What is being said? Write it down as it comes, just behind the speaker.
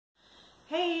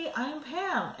Hey, I'm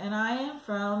Pam and I am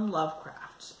from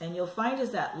Lovecraft, and you'll find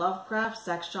us at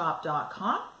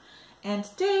lovecraftsexshop.com. And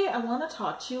today I want to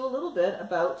talk to you a little bit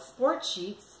about Sport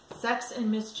Sheets Sex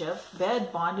and Mischief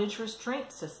Bed Bondage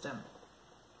Restraint System.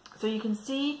 So you can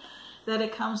see that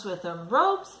it comes with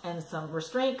ropes and some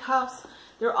restraint cuffs.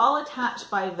 They're all attached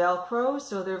by Velcro,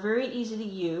 so they're very easy to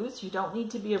use. You don't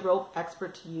need to be a rope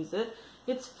expert to use it.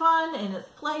 It's fun and it's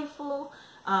playful.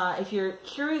 If you're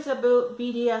curious about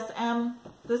BDSM,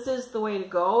 this is the way to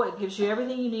go. It gives you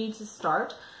everything you need to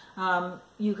start.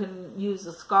 You can use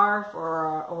a scarf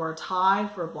or a tie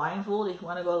for a blindfold if you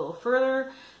want to go a little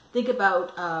further. Think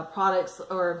about products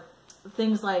or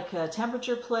things like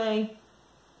temperature play.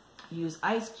 Use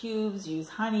ice cubes, use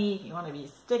honey if you want to be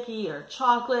sticky, or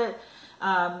chocolate.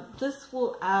 This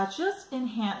will just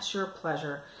enhance your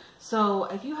pleasure. So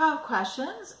if you have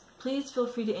questions, please feel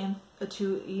free to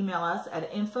email us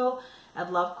at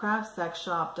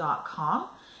info@lovecraftsexshop.com,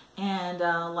 and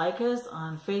like us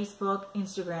on Facebook,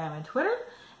 Instagram, and Twitter.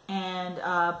 And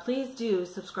please do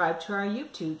subscribe to our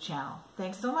YouTube channel.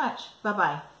 Thanks so much.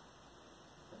 Bye-bye.